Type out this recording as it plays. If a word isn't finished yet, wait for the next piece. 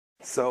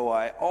So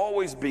I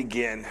always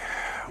begin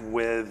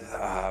with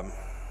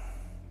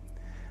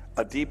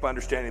a deep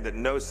understanding that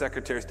no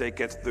Secretary of State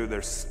gets through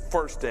their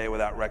first day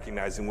without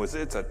recognizing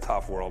it's a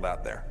tough world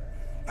out there.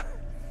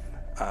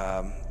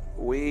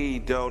 We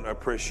don't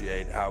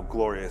appreciate how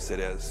glorious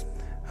it is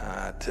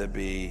to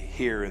be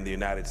here in the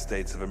United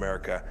States of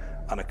America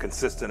on a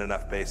consistent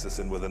enough basis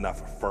and with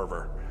enough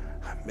fervor.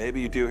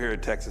 Maybe you do here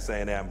at Texas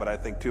A&M, but I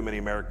think too many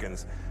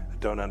Americans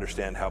don't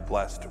understand how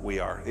blessed we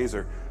are.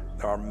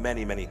 There are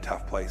many, many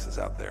tough places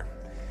out there.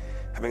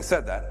 Having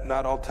said that,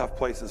 not all tough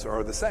places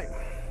are the same.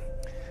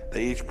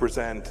 They each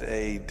present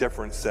a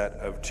different set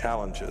of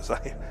challenges.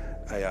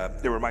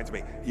 It reminds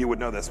me, you would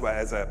know this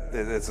as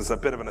a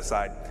bit of an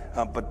aside,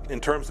 but in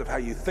terms of how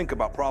you think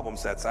about problem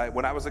sets,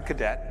 when I was a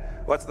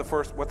cadet, what's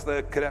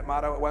the cadet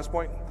motto at West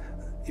Point?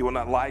 You will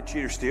not lie,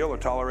 cheat, or steal, or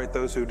tolerate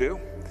those who do.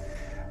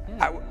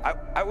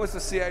 I was the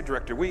CI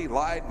director. We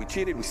lied, we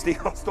cheated, we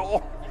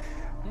stole.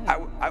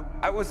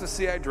 I was the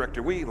CI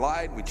director. We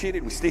lied, we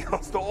cheated, we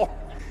stole.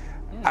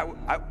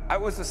 I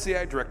was the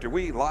CI director.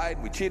 We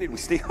lied, we cheated, we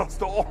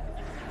stole.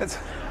 It was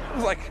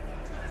like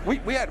we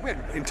had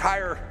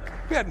entire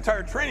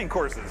training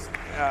courses.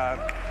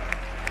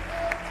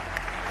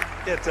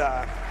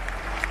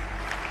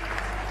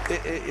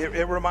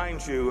 It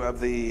reminds you of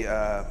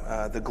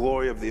the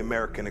glory of the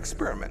American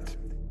experiment.